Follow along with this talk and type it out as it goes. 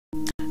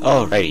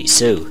Alrighty,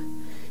 so,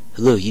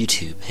 hello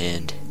YouTube,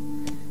 and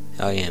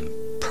I am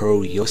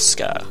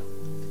Proyoska,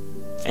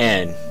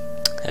 and,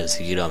 as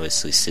you can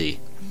obviously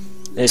see,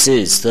 this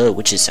is the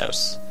witch's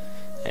house,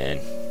 and,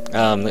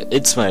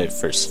 it's my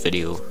first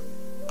video.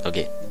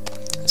 Okay,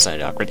 that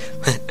sounded awkward,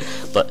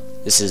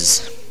 but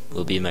this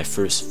will be my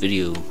first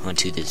video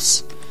onto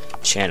this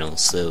channel,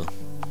 so,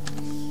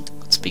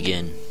 let's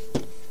begin.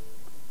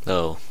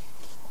 Oh,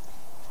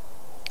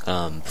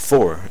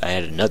 before, I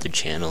had another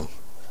channel,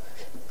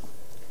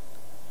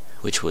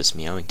 which was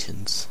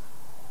Meowingtons.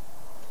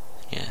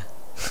 Yeah.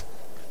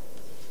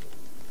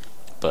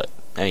 But,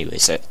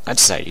 anyways, I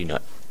decided, you know,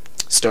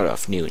 start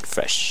off new and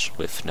fresh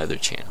with another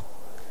channel.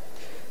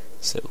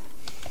 So,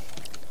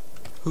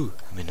 ooh,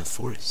 I'm in a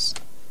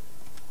forest.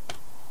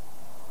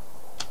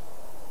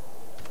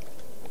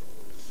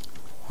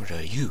 What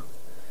are you?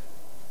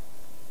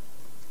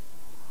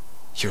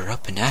 You're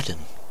up and at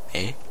 'em,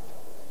 eh?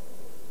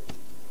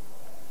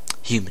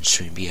 Humans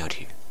shouldn't be out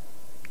here.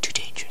 Too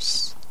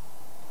dangerous.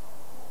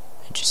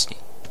 Interesting.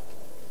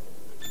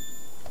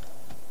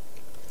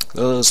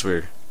 Those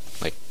were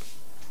like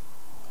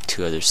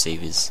two other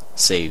saves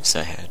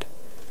I had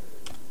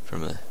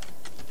from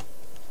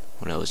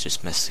when I was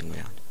just messing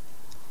around.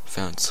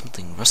 Found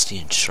something rusty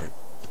and sharp.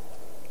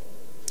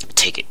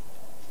 Take it.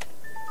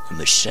 A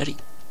machete.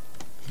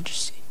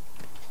 Interesting.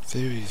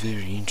 Very,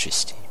 very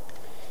interesting.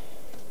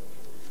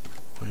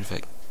 Wonder if I...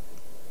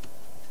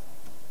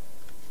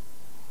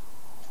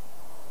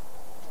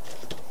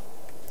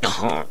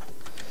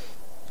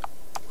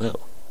 Well,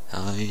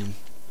 I'm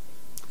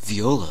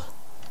Viola,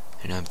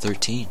 and I'm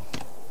 13.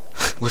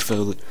 With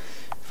a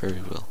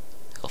very well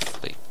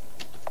health. Wait,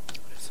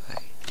 what if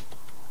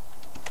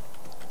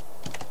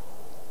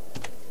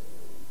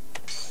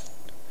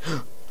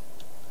I...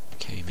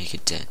 Can we make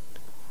it dead?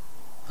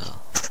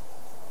 Well,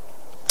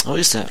 oh,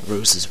 is that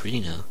Rose is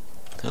reading now?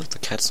 Oh, the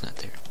cat's not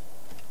there.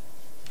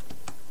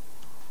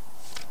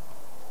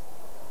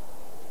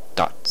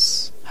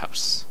 Dot's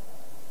house.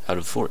 Out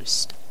of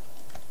forest.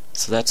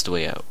 So that's the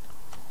way out.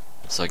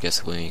 So I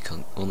guess we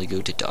can only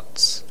go to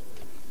Dot's.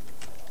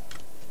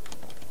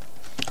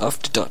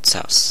 Off to Dot's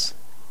house.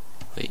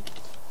 Wait,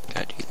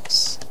 gotta do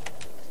this.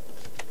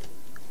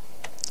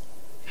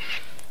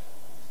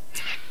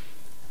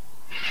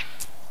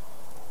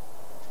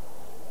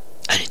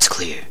 And it's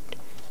cleared,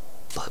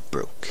 but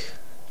broke.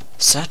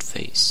 Sad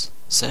face,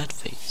 sad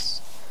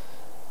face.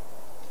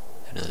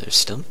 Another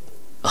stump?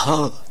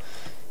 Aha!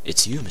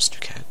 It's you, Mr.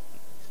 Cat.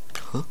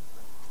 Huh?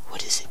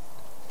 What is it?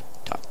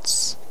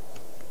 Dots.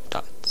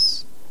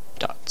 Dots.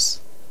 Dots.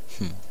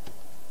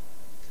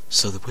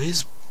 So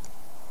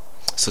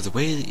the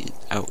way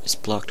out is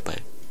blocked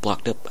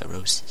up by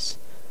roses.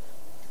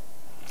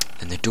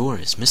 And the door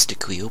is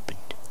mystically opened.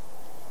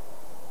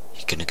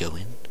 You gonna go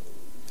in?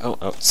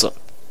 Oh, so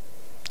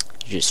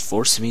you just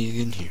forced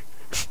me in here.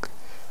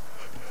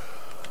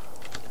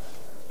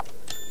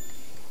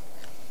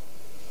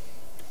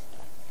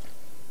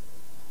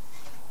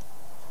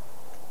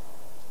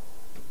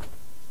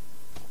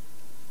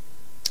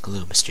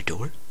 Hello, Mr.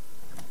 Door.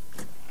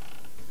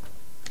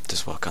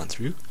 Just walk on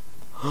through.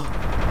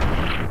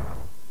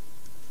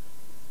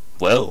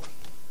 Well,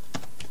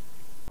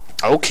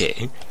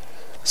 okay.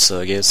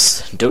 So I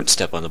guess don't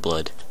step on the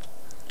blood.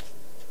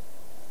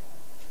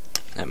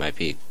 That might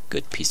be a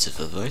good piece of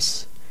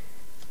advice.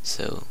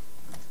 So,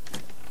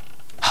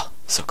 oh,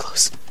 so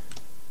close.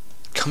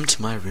 Come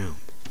to my room.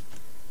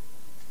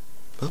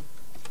 Oh,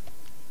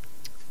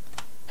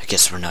 I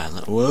guess we're not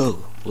alone. Whoa,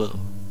 whoa.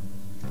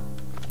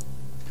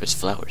 There's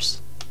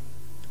flowers.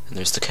 And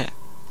there's the cat.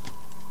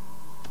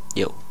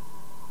 Yo.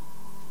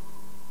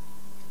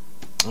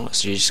 Oh,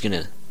 so you're just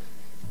gonna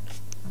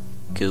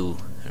go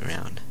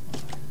around.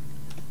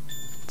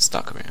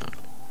 Stalk around.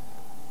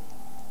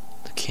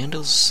 The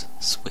candles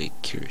sway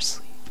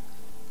curiously.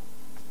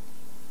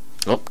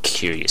 Oh,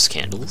 curious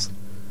candles.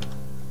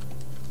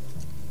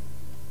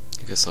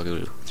 I guess I'll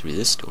go through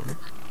this door.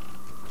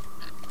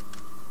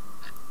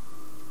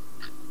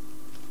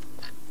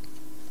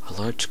 A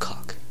large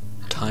clock.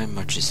 Time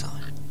marches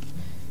on.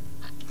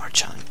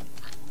 March on.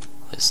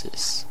 What is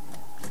this?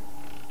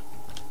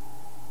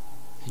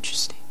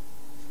 Interesting.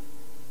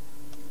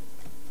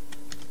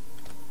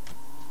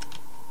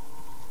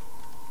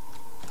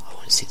 I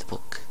want to see the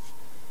book.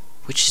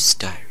 Witch's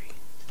Diary.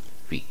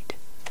 Read.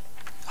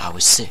 I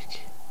was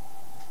sick,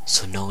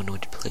 so no one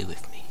would play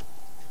with me.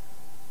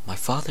 My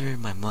father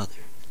and my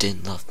mother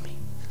didn't love me.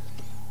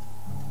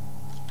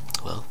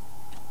 Well,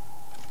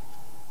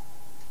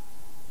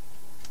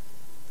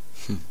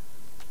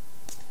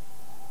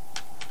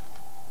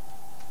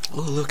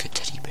 oh, look, a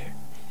teddy bear.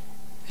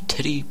 A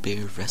teddy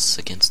bear rests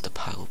against a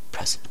pile of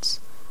presents.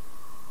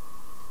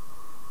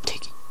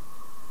 Take it.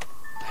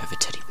 I have a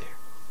teddy bear.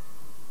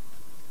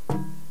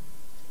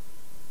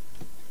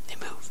 They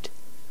moved.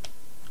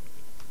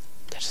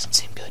 That doesn't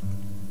seem good.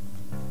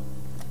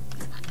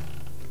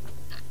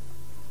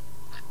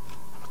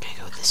 I'm gonna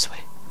go this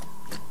way.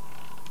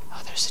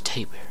 Oh, there's a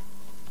teddy bear.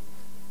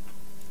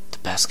 The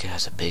basket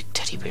has a big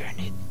teddy bear in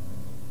it.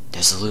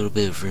 There's a little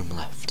bit of room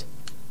left.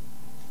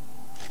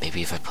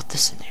 Maybe if I put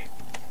this in there.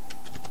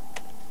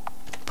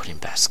 Put in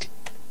basket.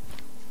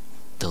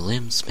 The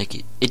limbs make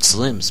it, its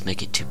limbs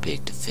make it too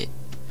big to fit.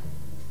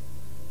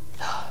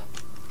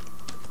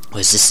 What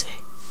does this say?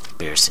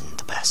 Bears in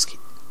the basket.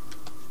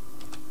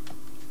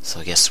 So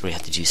I guess we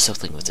have to do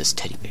something with this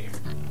teddy bear.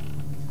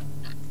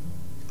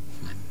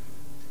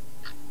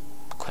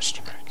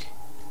 Question mark.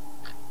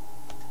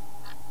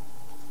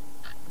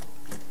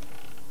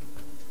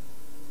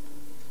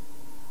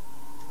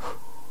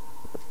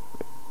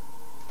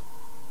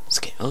 Let's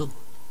get, oh,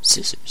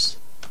 scissors.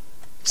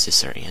 Is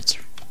this our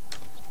answer?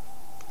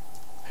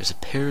 There's a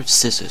pair of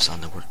scissors on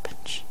the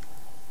workbench.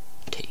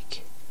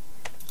 Take.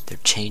 They're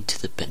chained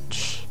to the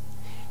bench.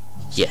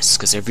 Yes,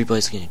 because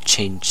everybody's going to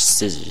change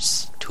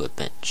scissors to a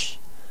bench.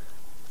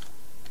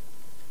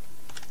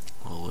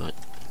 Well, what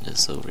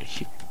is over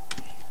here?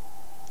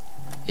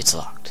 It's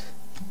locked.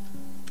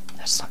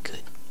 That's not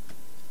good.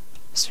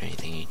 Is there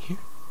anything in here?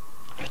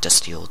 A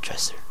dusty old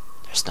dresser.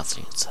 There's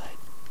nothing inside.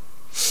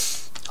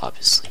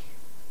 Obviously.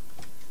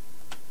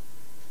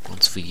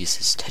 Once we use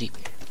this teddy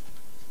bear,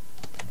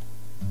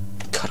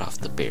 cut off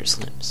the bear's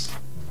limbs.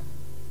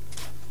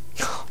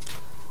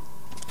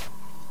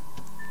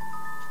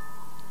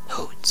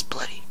 Oh, it's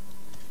bloody.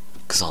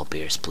 'Cause all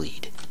bears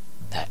bleed.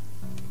 That.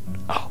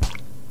 Oh.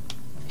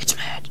 It's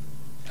mad.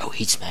 Oh,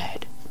 he's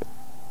mad.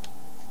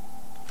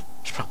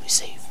 It's probably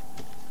safe.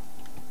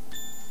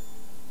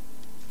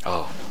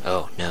 Oh,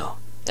 oh no.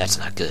 That's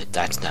not good.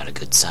 That's not a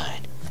good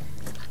sign.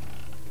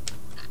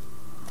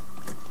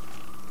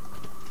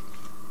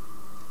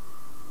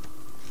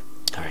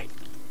 Alright.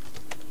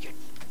 You're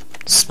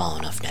small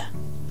enough now.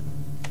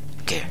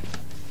 Okay.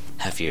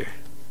 Have your...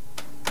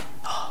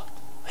 Oh,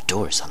 a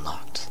door is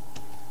unlocked.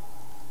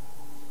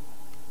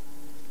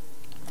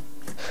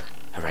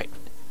 Alright.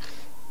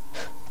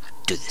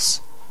 Do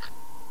this.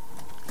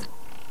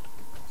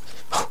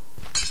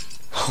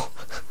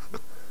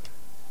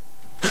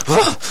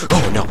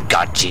 Oh no,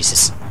 God,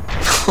 Jesus.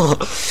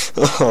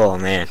 Oh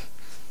man.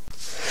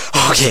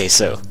 Okay,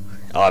 so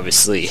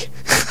obviously.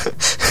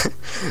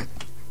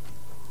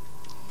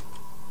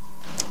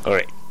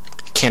 Alright.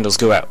 Candles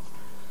go out.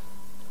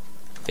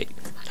 Wait,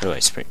 how do I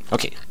sprint?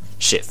 Okay,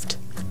 shift.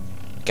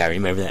 Gotta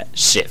remember that.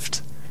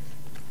 Shift.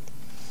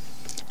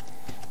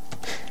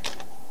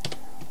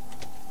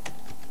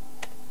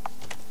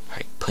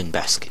 Alright, put in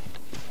basket.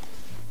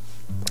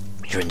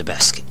 You're in the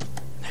basket.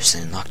 There's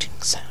an unlocking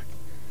sound.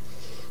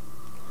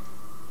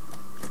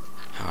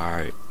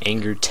 Our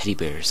angered teddy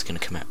bear is gonna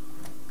come out.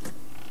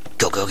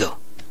 Go, go, go.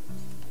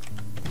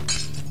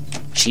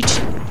 Cheat.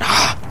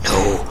 Ah,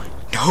 no.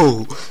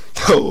 No.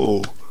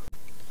 No.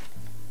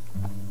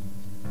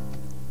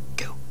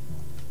 Go.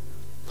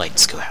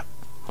 Lights go out.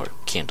 Or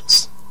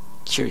candles.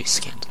 Curious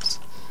candles.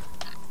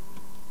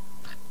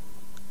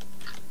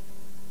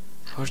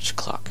 Porch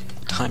clock.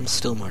 Time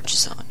still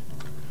marches on.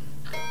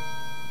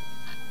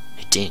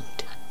 It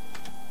dinged.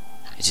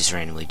 It just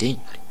randomly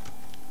dinged.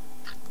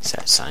 Is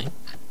that a sign?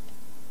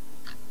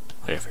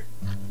 Whatever.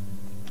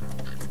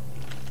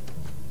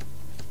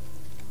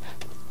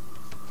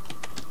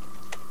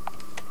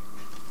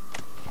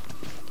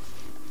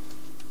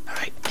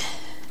 Alright.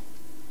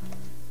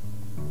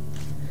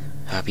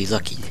 I'll be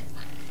lucky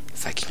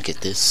if I can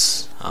get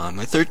this on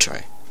my third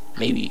try.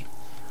 Maybe.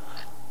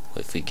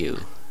 If we go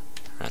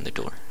around the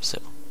door,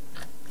 so.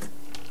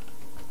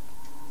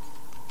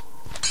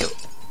 Go.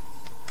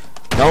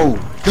 No!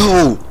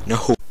 No!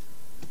 No!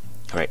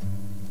 Alright.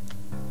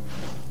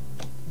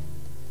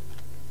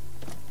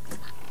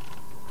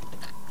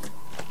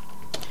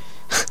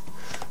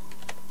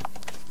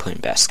 Put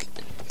in basket.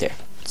 There.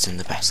 It's in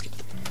the basket.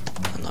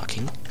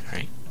 Unlocking.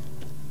 Alright.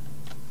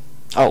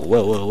 Oh,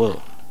 whoa, whoa,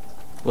 whoa.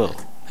 Whoa.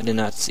 I did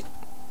not see.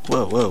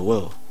 Whoa, whoa,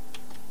 whoa.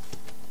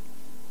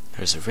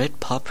 There's a red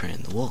paw print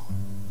in the wall.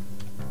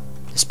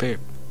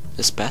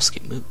 This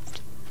basket moved.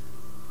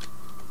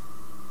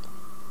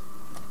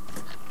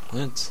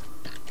 What?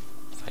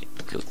 If I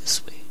go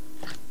this way.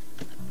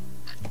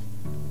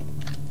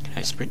 Can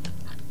I sprint?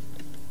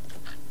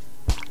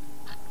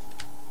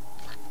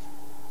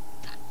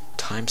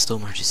 Time still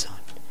marches on.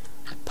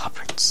 Paw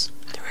prints.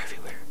 They're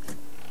everywhere.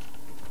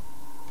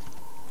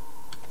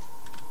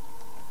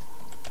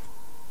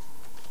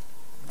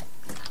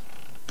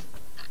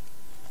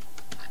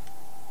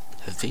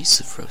 A vase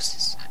of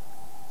roses.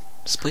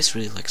 This place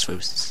really likes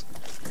roses.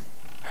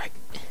 Alright.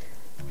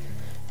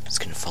 It's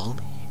gonna follow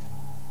me.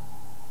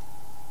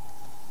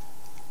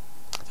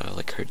 I thought I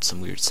like heard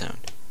some weird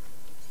sound.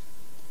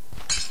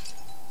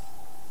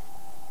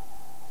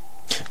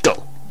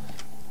 Go!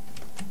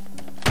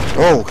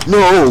 Oh,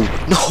 no!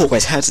 No, I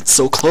had it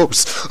so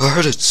close! I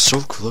heard it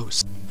so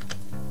close.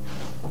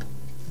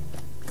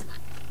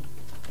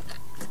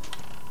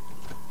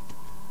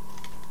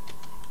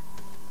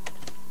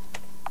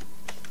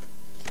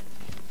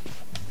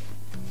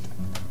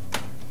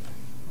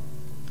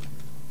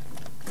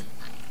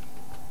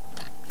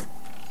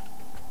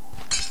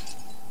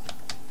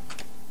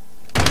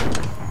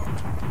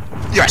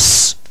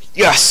 Yes!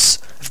 Yes!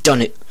 I've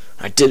done it!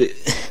 I did it!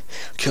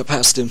 I got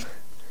past him.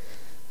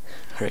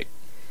 Alright.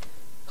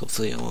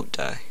 Hopefully I won't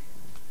die.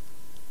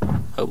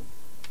 Oh.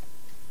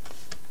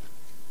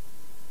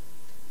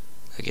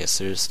 I guess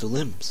there's the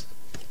limbs.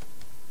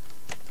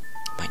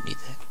 Might need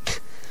that.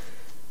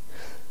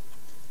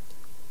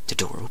 The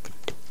door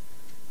opened.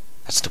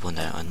 That's the one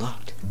that I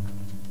unlocked.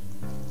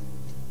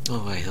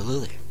 Oh, wait, hello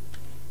there.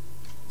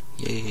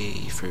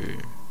 Yay for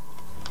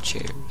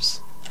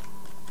chairs.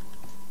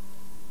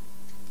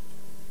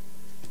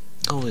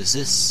 Oh, is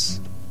this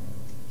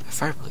a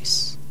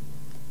fireplace?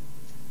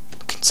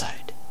 Look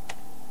inside.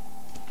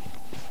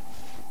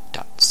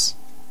 Dots.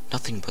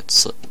 Nothing but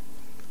slip.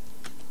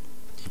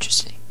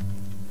 Interesting.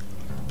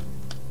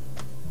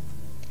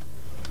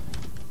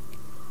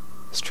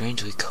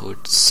 Strangely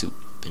colored soup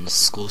in a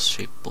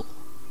skull-shaped bowl.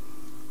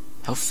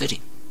 How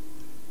fitting.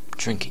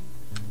 Drinking.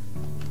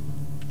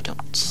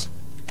 Don't.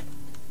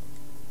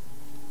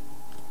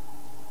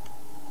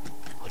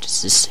 What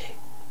does this say?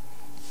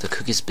 The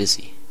cook is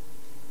busy.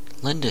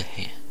 Lend a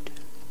hand.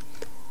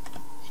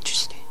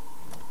 Interesting.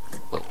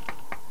 Whoa.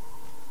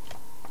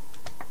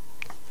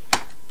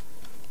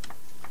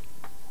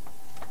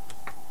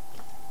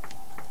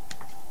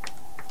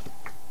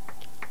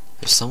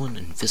 There's someone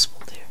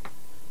invisible there.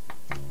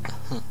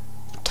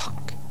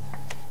 Talk.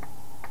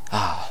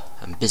 Ah,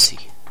 I'm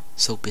busy.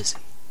 So busy.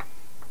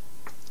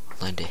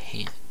 Lend a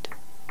hand.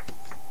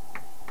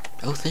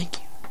 Oh, thank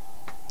you.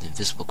 The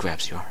invisible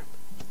grabs your arm.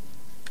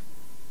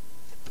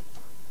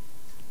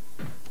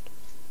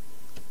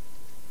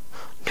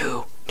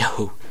 No,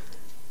 no,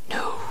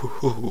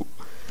 no.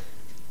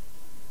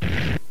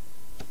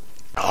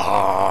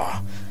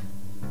 Ah.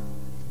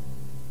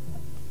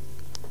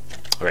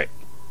 Alright.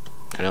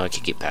 I know I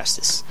can get past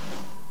this.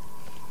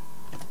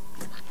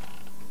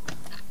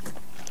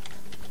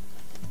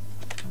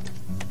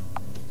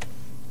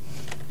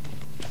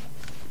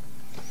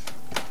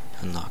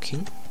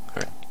 Unlocking.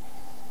 Alright.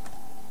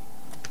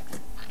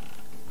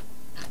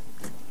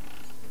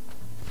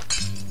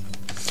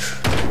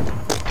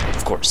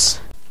 Of course.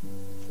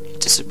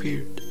 It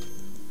disappeared.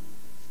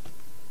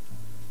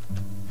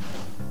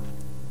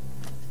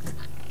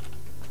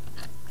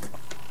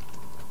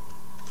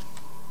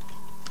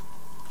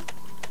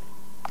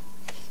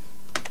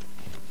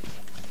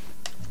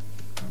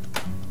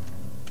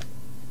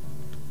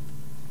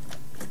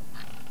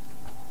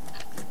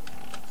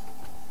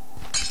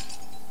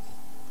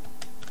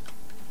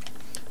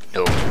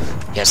 No.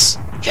 Yes.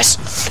 Yes.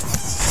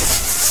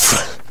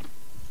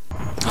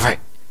 Alright.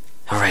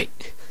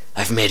 Alright.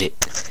 I've made it.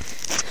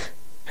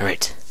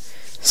 Alright.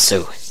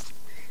 So.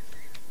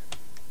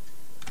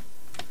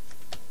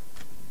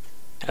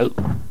 Oh.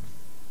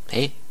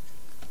 Hey.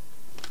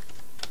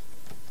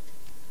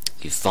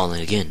 You've fallen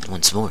again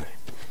once more.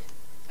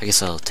 I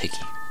guess I'll take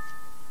you.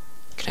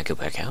 Can I go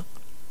back out?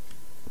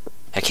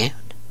 I can't.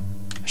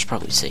 I should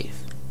probably save.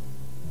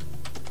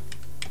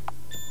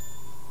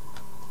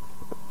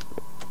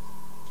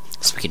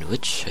 Speaking of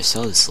which, I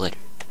saw this letter.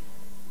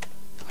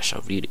 I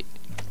shall read it.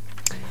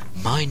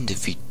 Mind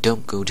if you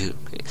don't go to...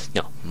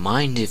 No,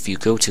 mind if you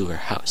go to her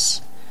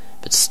house,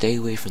 but stay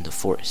away from the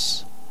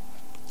forest.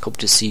 Hope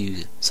to see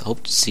you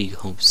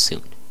home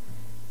soon.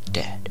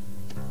 Dad.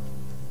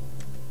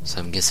 So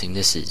I'm guessing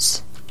this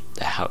is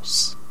the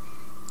house.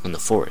 And the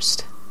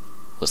forest.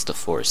 What's the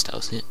forest I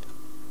was in?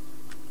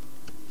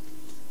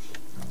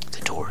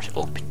 The door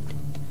opened.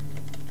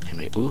 And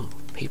we... Ooh,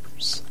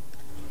 papers.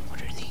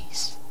 What are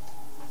these?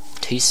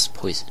 Tastes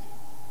poison.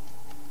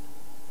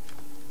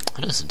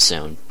 That doesn't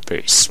sound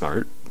very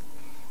smart.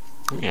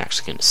 I'm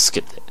actually gonna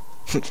skip that.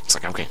 It's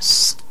like I'm gonna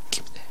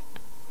skip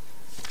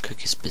that.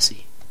 Cook is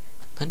busy.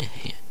 Lend a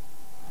hand.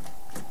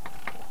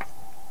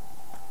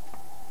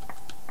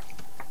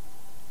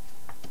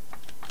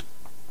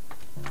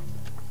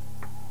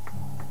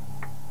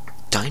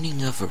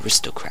 Dining of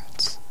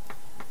aristocrats.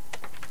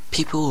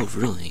 People of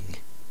ruling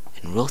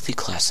and wealthy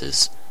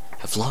classes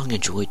have long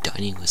enjoyed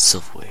dining with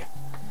silverware.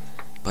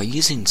 By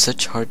using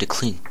such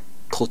hard-to-clean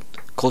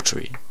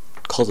cutlery,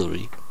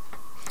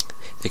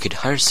 they could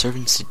hire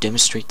servants to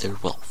demonstrate their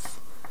wealth.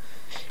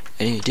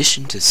 In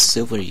addition,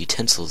 silver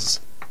utensils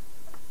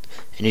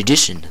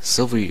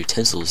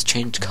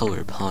change color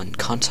upon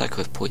contact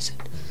with poison,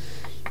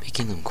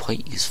 making them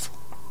quite useful.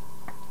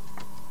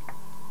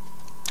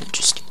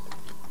 Interesting.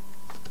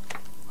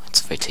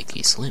 What's if I take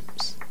these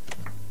limbs?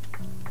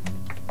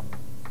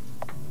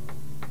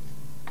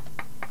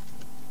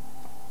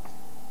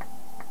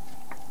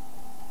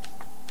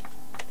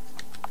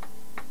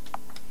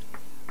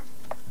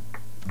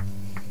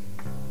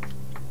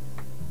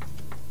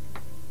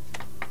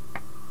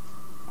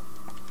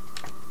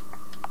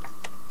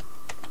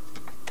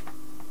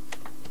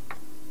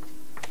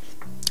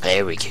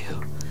 There we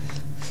go.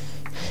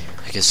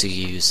 I guess we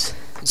use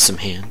some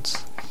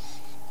hands.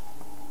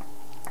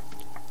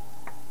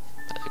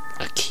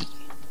 A key.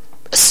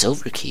 A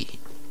silver key,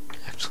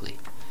 actually.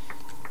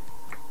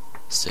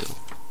 So,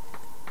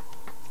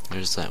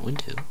 there's that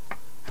window.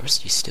 A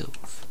rusty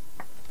stove.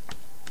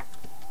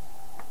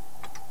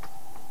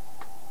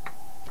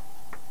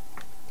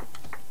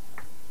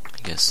 I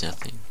guess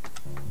nothing.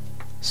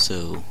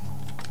 So,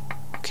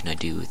 what can I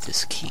do with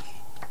this key?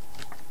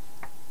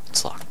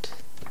 It's locked.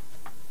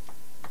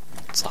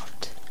 It's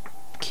locked.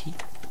 Key?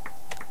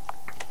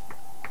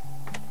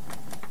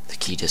 The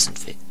key doesn't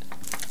fit.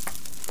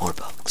 More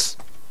bugs.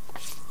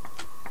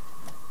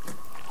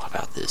 What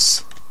about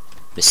this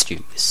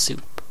mysterious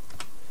soup?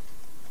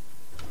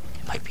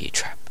 It might be a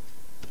trap.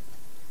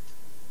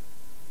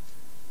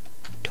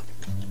 Don't.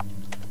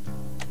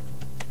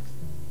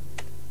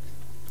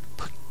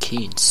 Put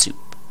key in soup.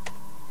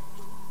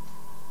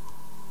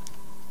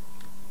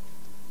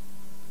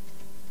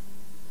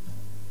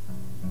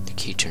 The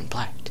key turned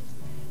black.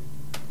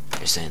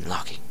 There's an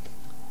unlocking.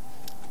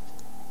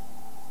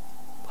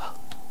 Well.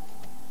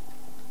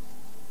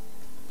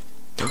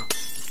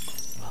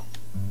 Well.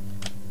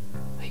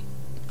 Wait.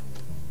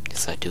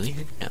 Is that doing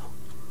it? No.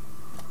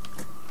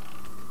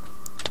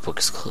 The book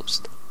is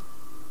closed.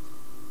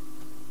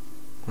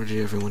 Where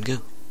did everyone go?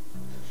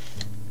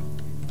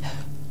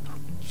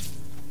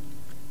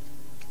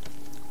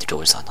 The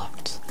door is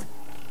unlocked.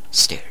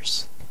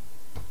 Stairs.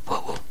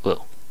 Whoa, whoa,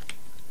 whoa.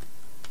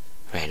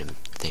 Random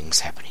things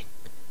happening.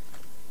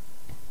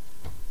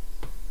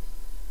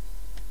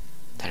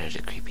 That had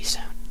a creepy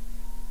sound.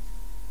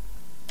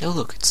 Oh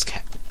look, it's the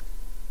cat.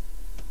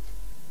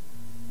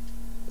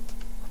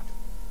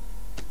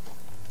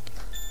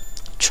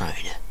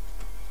 Trying to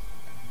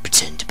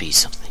pretend to be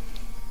something.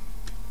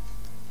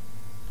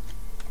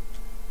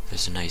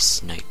 There's a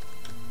nice night.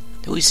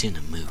 They always seem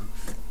to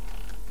move.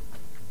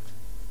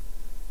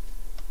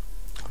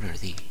 What are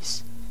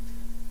these?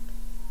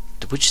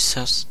 The witch's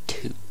house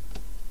 2.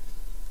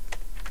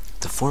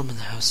 The form of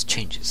the house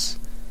changes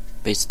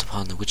based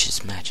upon the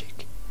witch's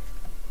magic.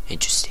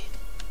 Interesting.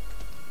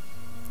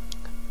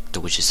 The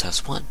witch's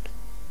house 1.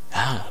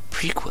 Ah,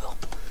 prequel.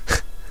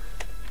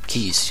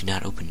 Keys do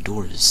not open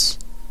doors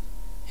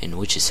in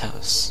witch's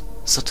house.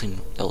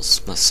 Something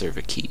else must serve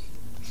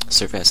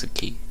as a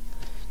key.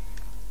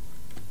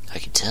 I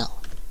can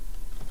tell.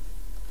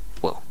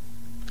 Whoa.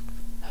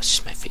 That was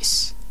just my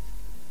face.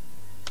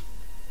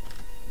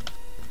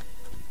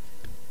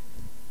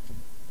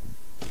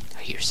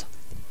 I hear something.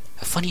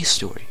 A funny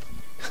story.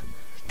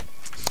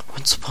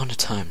 Once upon a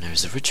time, there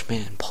was a rich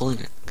man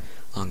pulling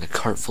along a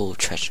cart full of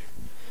treasure.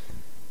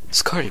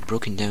 His cart had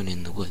broken down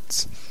in the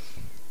woods,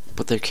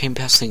 but there came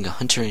passing a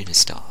hunter and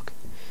his dog.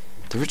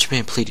 The rich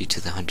man pleaded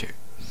to the hunter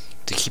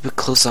to keep a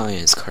close eye on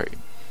his cart,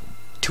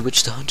 to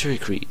which the hunter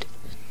agreed.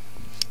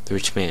 The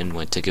rich man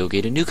went to go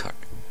get a new cart.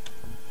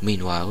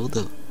 Meanwhile,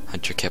 the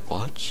hunter kept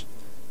watch.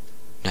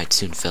 Night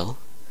soon fell,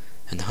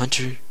 and the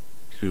hunter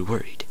grew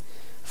worried,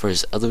 for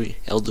his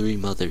elderly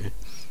mother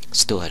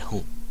still at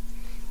home.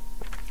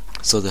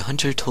 So the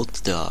hunter told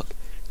the dog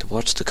to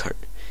watch the cart,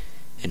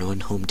 and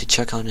went home to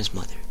check on his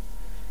mother.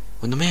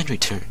 When the man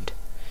returned,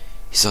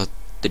 he saw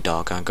the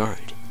dog on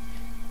guard.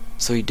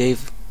 So he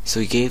gave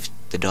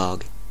the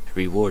dog a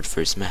reward for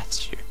his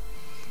master,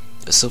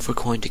 a silver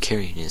coin to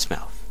carry in his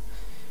mouth.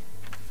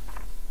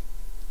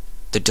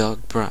 The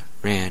dog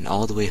ran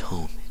all the way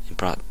home and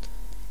brought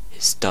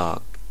his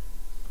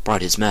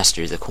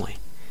master the coin.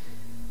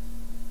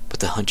 But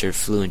the hunter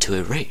flew into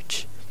a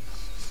rage.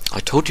 I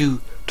told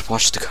you to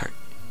watch the cart,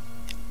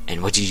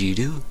 and what did you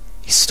do?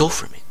 You stole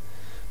from it.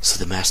 So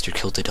the master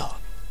killed the dog.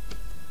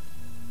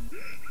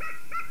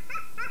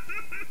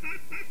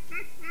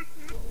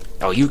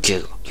 Oh, you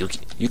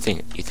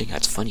think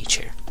that's funny,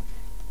 Chair?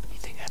 You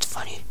think that's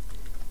funny?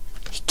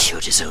 He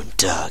killed his own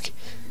dog.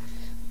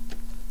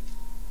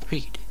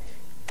 Read.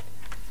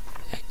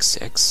 X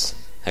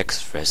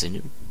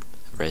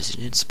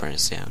residence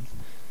burns down.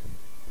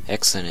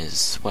 X and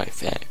his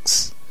wife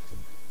X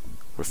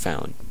were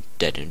found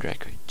dead in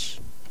wreckage.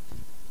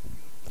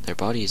 Their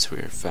bodies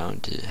were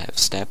found to have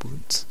stab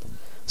wounds,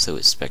 so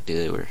it's suspected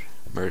they were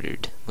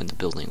murdered when the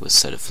building was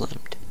set aflame.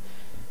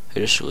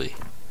 Additionally,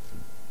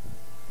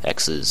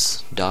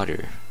 X's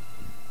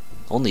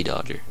only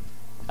daughter,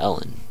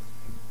 Ellen,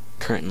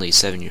 currently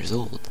 7 years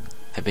old,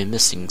 had been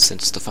missing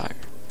since the fire.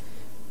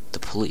 The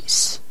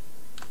police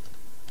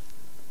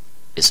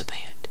is a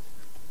band.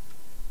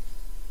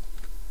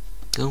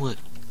 You know what?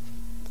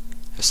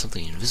 There's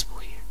something invisible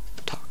here.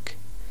 Talk.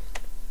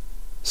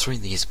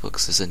 Sorting these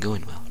books isn't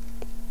going well.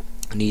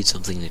 I need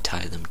something to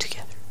tie them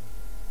together.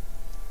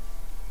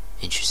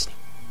 Interesting.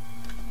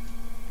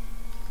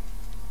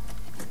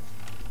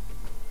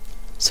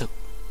 So,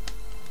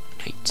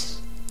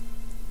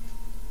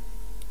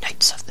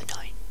 Knights of the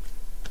Nine.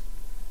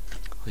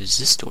 Where does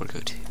this door go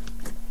to?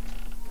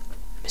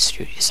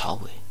 Mysterious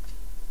hallway.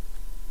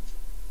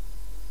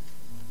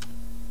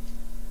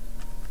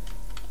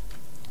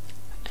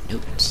 A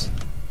note.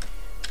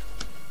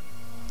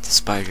 The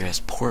spider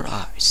has poor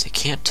eyes. It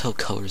can't tell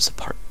colors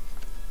apart.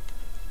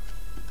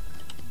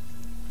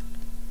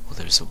 Well,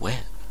 there's a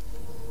web.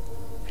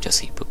 A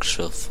dusty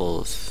bookshelf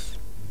full of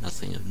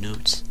nothing of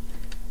notes.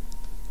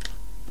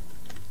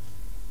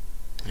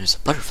 And there's a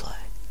butterfly.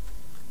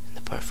 And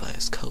the butterfly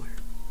has color.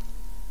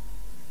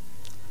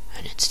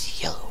 And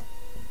it's yellow.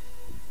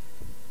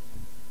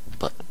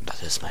 But that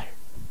doesn't matter.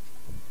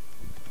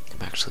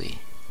 I'm actually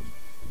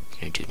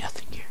gonna do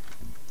nothing here.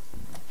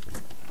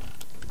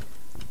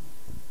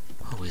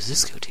 Oh, where does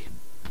this go to?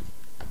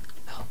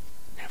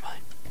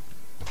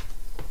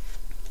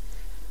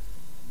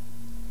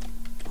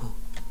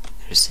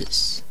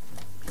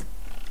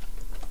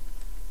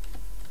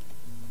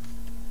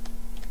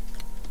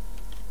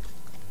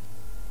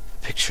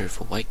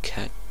 a white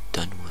cat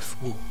done with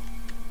wool.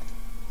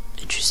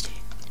 Interesting.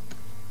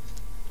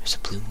 There's a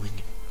blue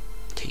wing.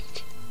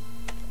 Take.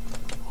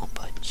 Won't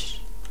budge.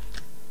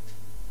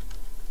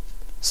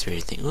 Is there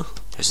anything? Oh,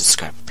 there's a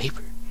scrap of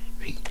paper.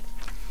 Read.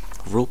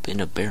 A rope in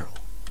a barrel.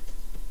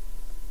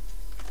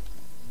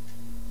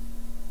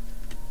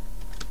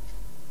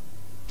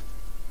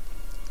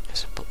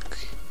 There's a book.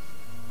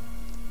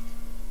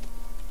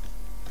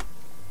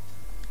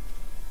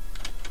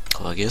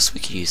 Well, I guess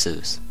we could use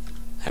those.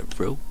 That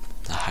rope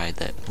to hide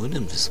that one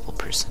invisible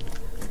person.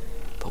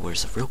 But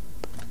where's the rope?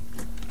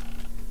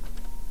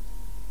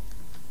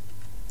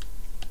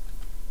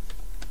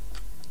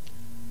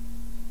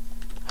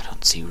 I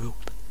don't see rope.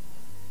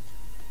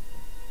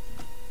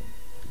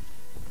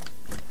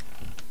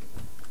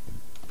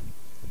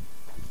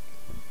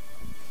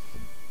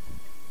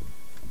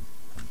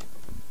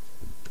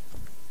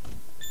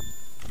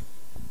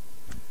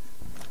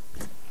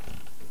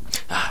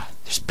 Ah,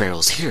 there's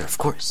barrels here, of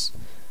course.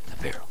 A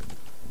barrel.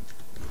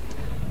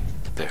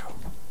 A barrel.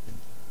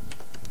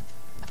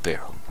 A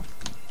barrel.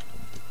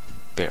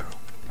 Barrel.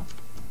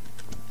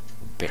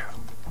 Barrel.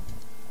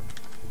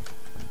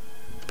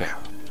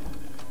 Barrel.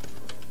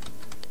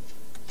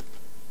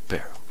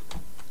 Barrel.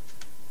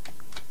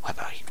 What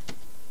about you?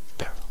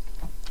 Barrel.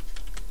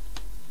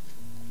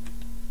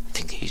 I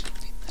think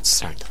that's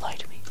starting to lie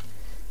to me.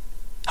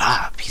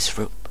 Ah, a piece of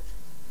rope.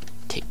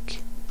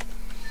 Take.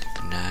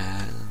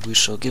 And we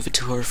shall give it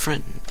to our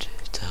friend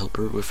to help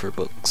her with her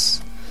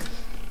books.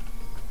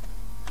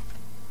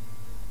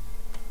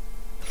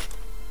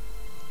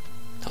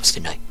 That was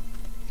good night.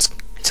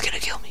 It's gonna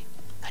kill me.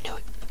 I know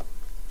it.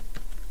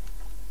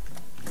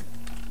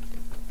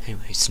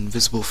 Anyways,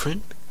 invisible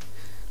friend.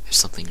 There's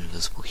something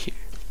invisible here.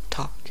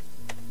 Talk.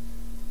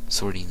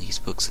 Sorting these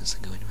books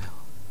isn't going well.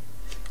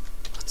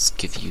 Let's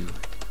give you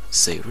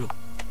zero.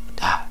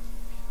 Ah,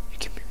 you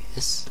give me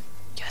this?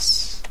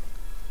 Yes.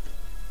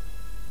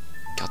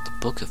 Got the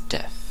Book of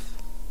Death.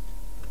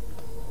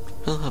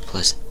 Oh, how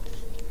pleasant.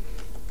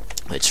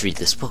 Let's read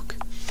this book.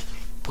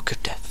 Book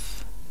of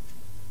Death.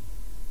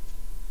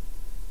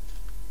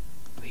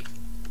 Wait.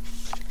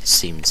 It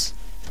seems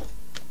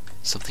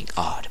something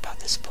odd about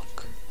this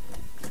book.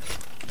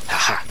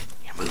 Haha!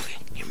 You're moving.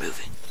 You're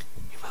moving.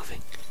 You're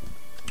moving.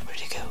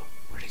 Where'd it go?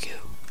 Where'd it go?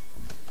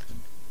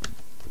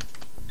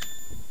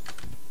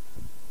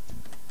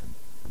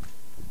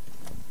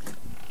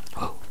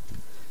 Whoa.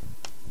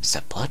 Is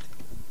that blood?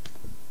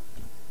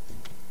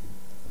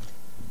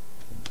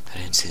 I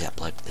didn't see that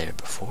blood there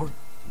before.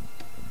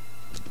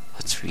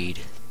 Let's read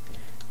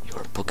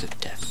your Book of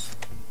Death.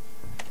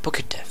 Book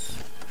of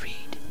Death.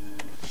 Read.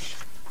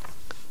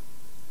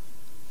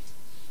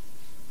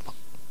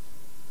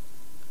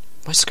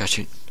 Why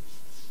scratching?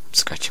 I'm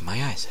scratching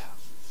my eyes out.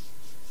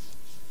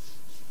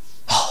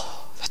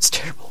 Oh, that's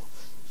terrible.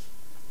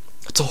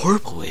 That's a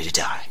horrible way to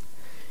die.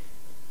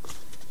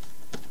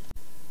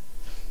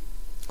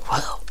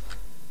 Well,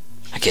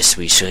 I guess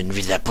we shouldn't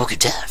read that Book of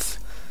Death.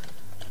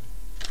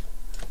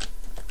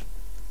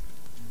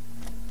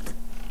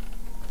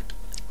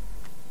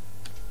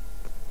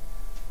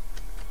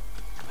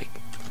 Wait,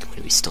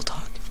 can we still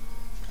talk?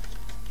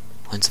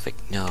 When's the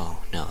no,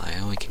 I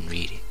only can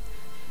read it.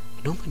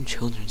 An open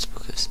children's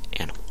book of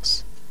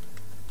animals.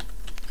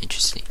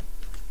 Interesting.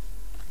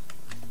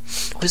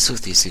 What is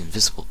with these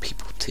invisible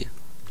people, too?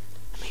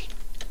 I mean,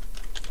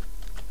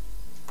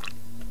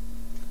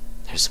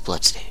 there's a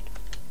bloodstain.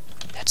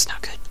 That's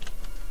not good.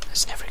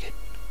 That's never good.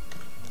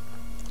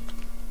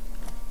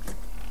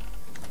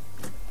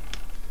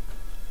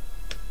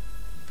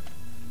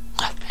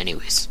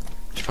 Anyways,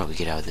 I should probably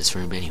get out of this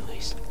room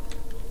anyways.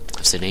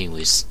 I've said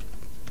anyways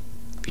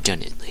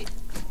redundantly.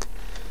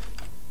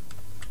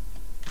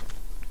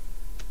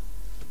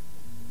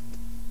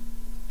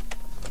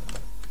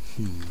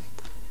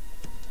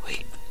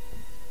 Wait,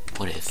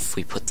 what if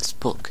we put this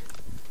book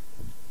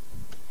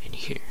in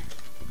here?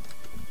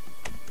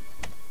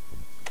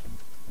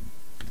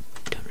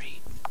 Don't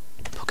read.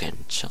 Book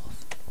and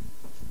shelf.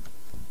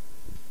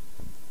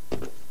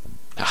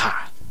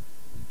 Aha!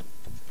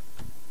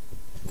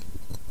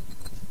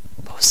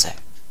 What was that?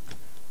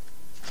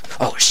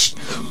 Oh shit!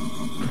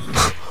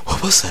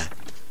 What was that?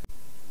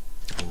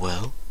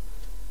 Well,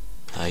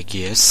 I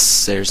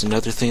guess there's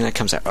another thing that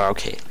comes out. Oh,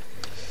 okay.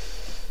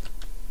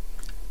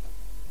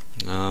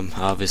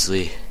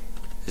 Obviously,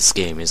 this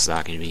game is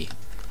not going to be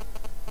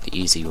the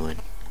easy one.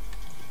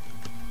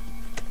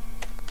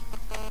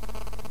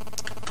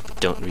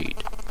 Don't read.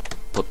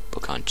 Put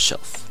book on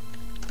shelf.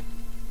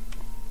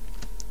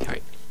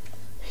 Alright,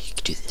 you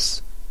can do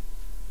this.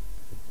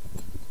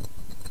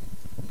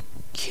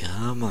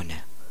 Come on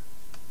now.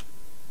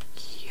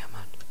 Come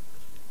on.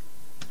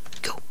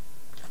 Go.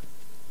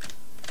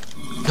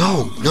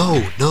 No,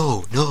 no,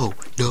 no, no,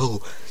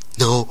 no,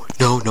 no,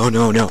 no, no,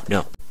 no, no,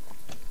 no.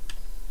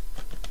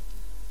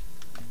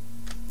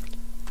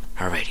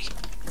 Alrighty.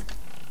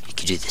 You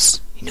can do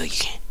this. You know you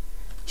can.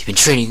 You've been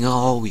training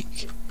all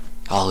week.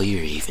 All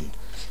year even.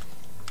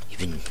 You've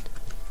been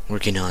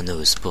working on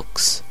those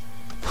books.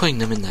 Putting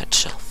them in that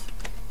shelf.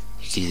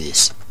 You can do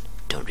this.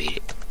 Don't read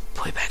it.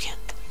 put it back in.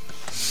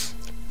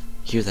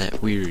 Hear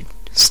that weird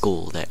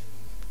skull that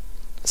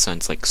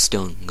sounds like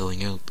stone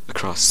going out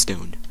across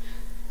stone.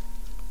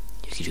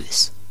 You can do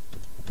this.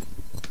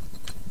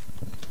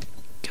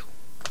 Go.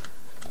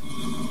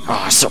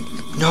 Ah,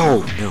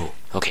 no.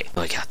 Okay,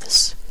 I got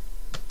this.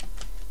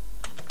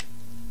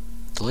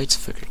 The lights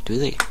flicker.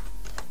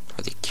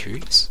 Are they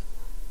curious?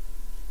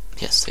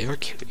 Yes, they are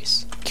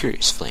curious.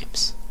 Curious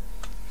flames.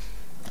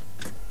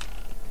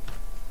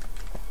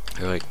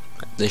 They're like,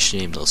 they should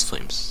name those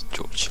flames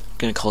George. I'm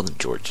gonna call them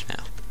George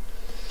now.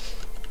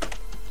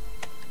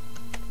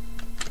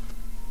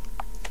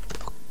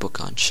 Book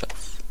on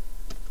shelf.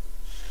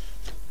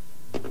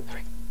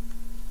 Alright.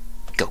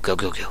 Go.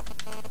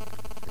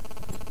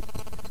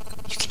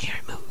 You can hear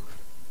it move.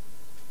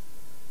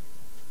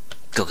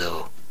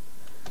 Go.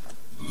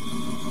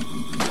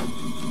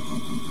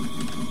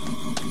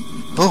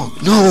 Oh,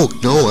 no,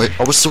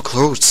 I was so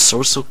close.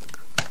 So.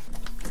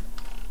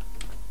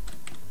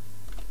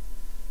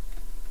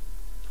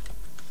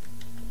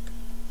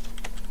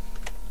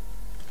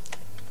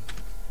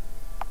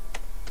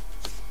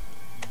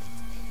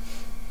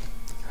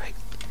 Right.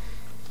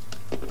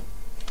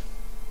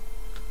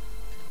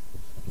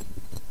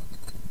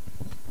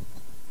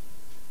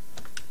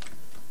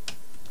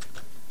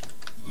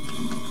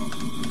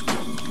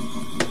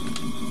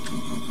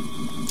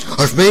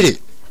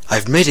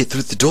 I've made it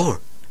through the door.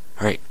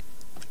 Alright.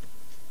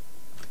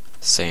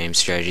 Same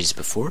strategies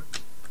before.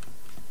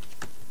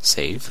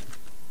 Save.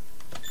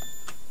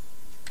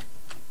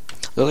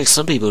 Though, like,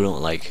 some people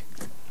don't like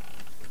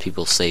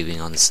people saving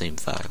on the same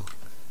file.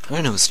 I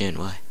don't understand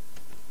why.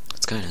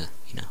 It's kinda,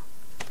 you know.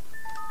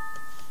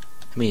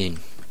 I mean,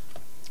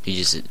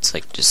 it's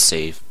like, just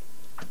save.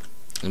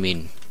 I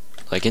mean,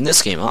 like in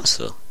this game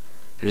also,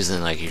 it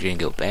isn't like you're gonna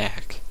go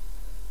back.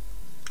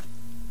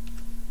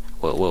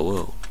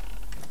 Whoa.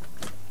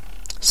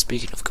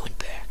 Speaking of going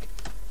back.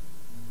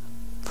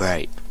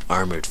 Right,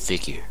 armored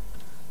figure.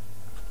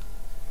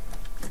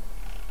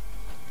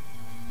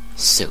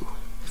 So,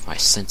 if my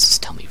senses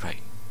tell me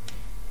right,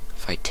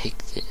 if I take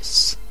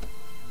this,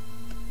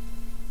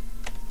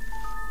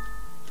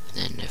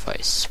 and then if I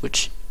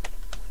switch it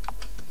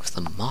with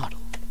the model,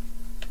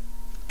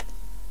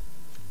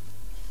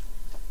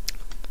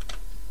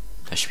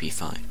 that should be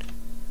fine.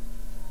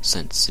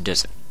 Since it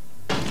doesn't.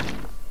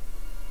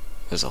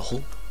 There's a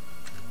hole.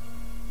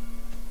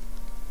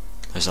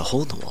 There's a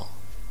hole in the wall.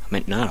 I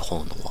meant not a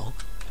hole in the wall.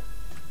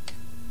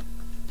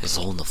 There's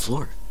a hole in the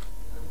floor.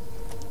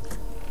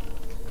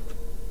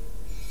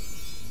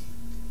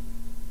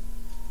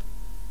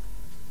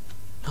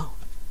 Oh.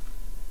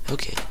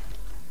 Okay.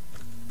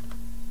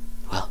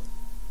 Well,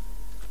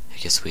 I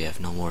guess we have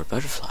no more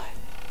butterfly.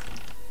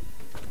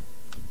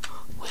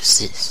 What is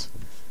this?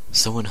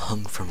 Someone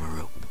hung from a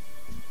rope.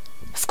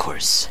 Of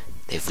course,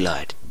 they've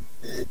lied.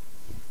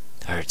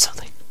 I heard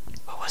something.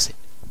 What was it?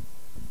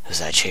 It was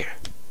that chair.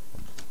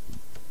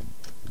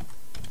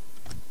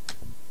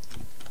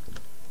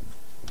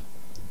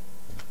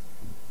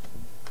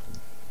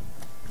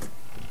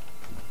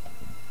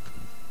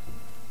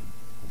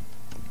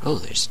 Oh,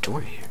 there's a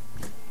door here.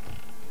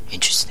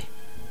 Interesting.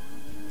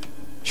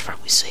 Should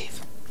probably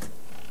save.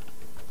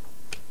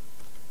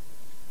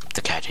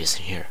 The cat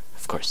isn't here,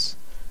 of course.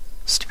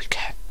 Stupid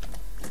cat.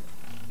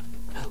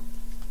 Oh.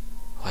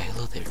 Why,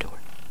 hello there, door.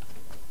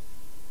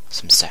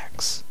 Some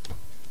sacks.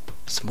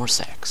 Some more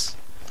sacks.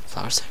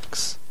 Flour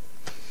sacks.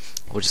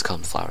 We'll just call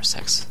them flour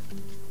sacks.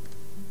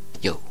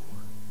 Yo.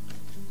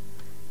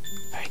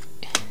 Alright,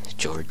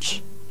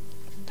 George.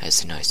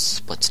 That's a nice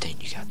blood stain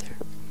you got there.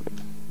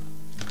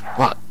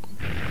 What?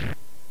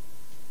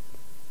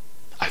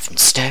 I've been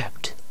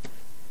stabbed.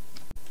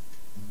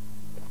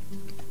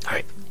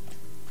 Alright.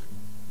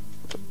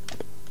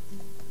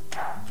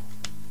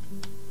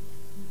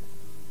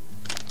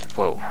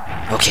 Whoa.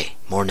 Okay,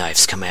 more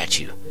knives come at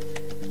you.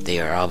 They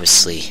are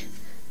obviously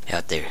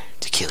out there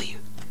to kill you.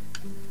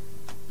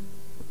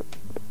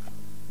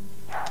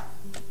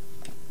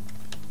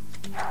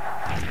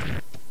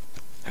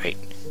 Alright,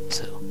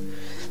 so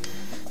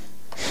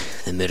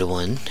the middle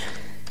one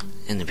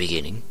in the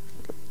beginning.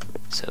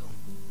 So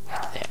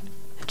like that.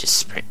 Just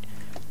sprint.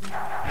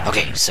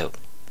 Okay, so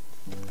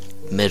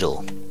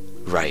middle,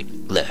 right,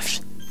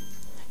 left.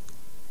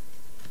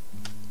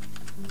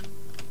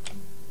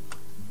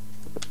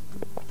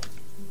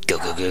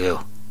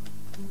 Go.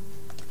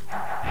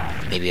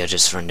 Maybe I'll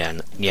just run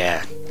down.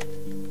 Yeah.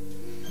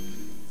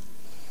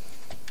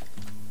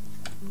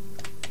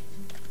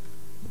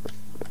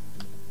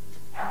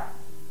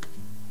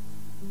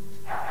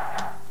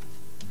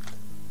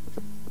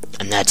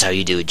 And that's how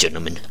you do it,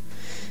 gentlemen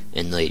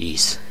and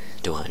ladies.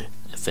 Don't want to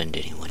offend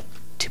anyone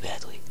too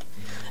badly.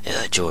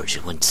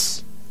 George,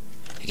 once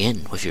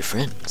again with your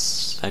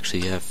friends.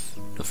 Actually, you have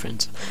no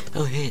friends.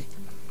 Oh, hey.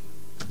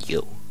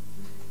 Yo.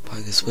 By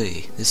this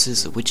way, this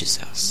is a witch's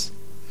house.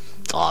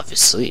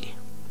 Obviously.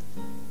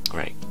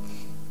 Right.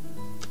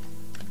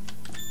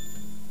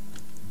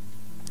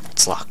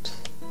 It's locked.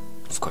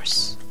 Of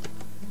course.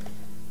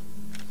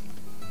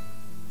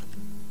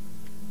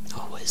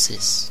 Oh, what is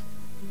this?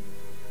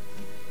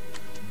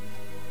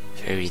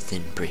 very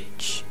thin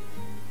bridge.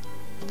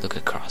 Look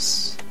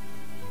across.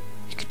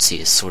 You could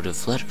see a sort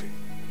of letter.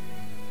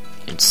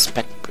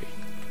 Inspect bridge.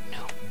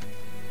 No.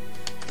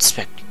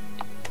 Inspect.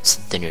 It's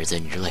thinner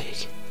than your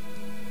leg.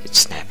 It'd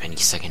snap any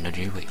second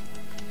under your weight.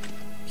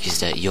 Use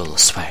that YOLO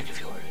swag of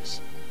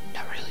yours.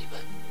 Not really,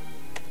 but...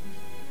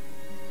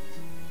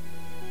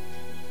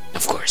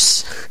 Of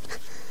course.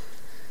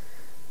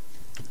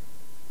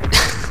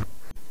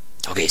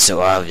 Okay,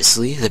 so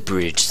obviously the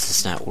bridge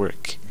does not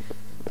work.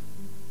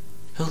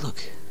 Oh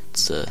look,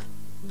 it's a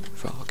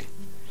frog.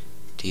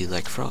 Do you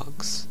like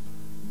frogs?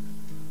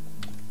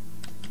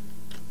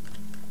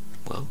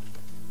 Well,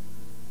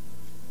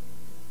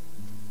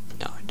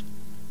 nod.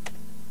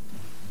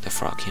 The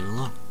frog came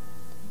along.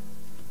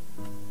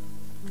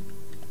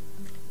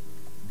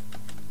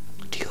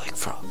 Do you like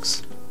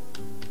frogs?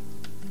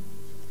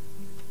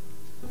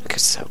 I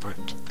guess that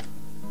worked.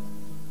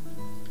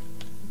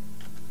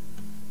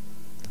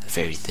 A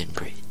very thin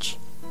bridge.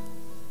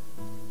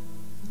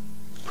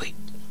 Wait.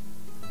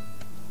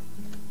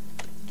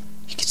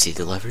 You can see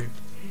the lever?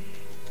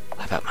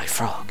 How about my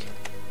frog?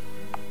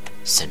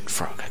 Send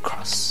frog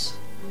across.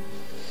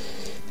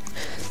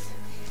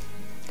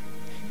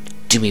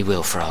 Do me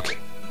will, frog.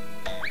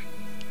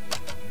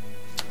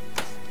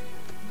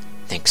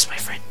 Thanks, my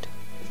friend.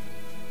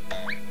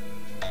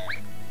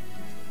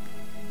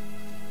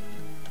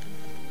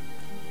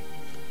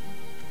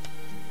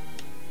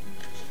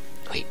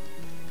 Wait.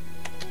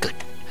 Good.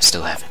 I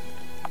still have him.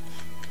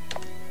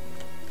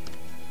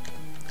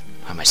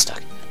 Why am I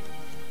stuck?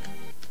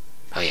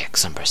 Oh yeah,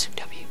 'cause I'm pressing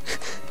W.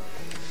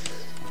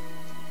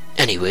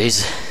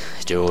 Anyways,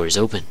 the door is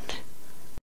open.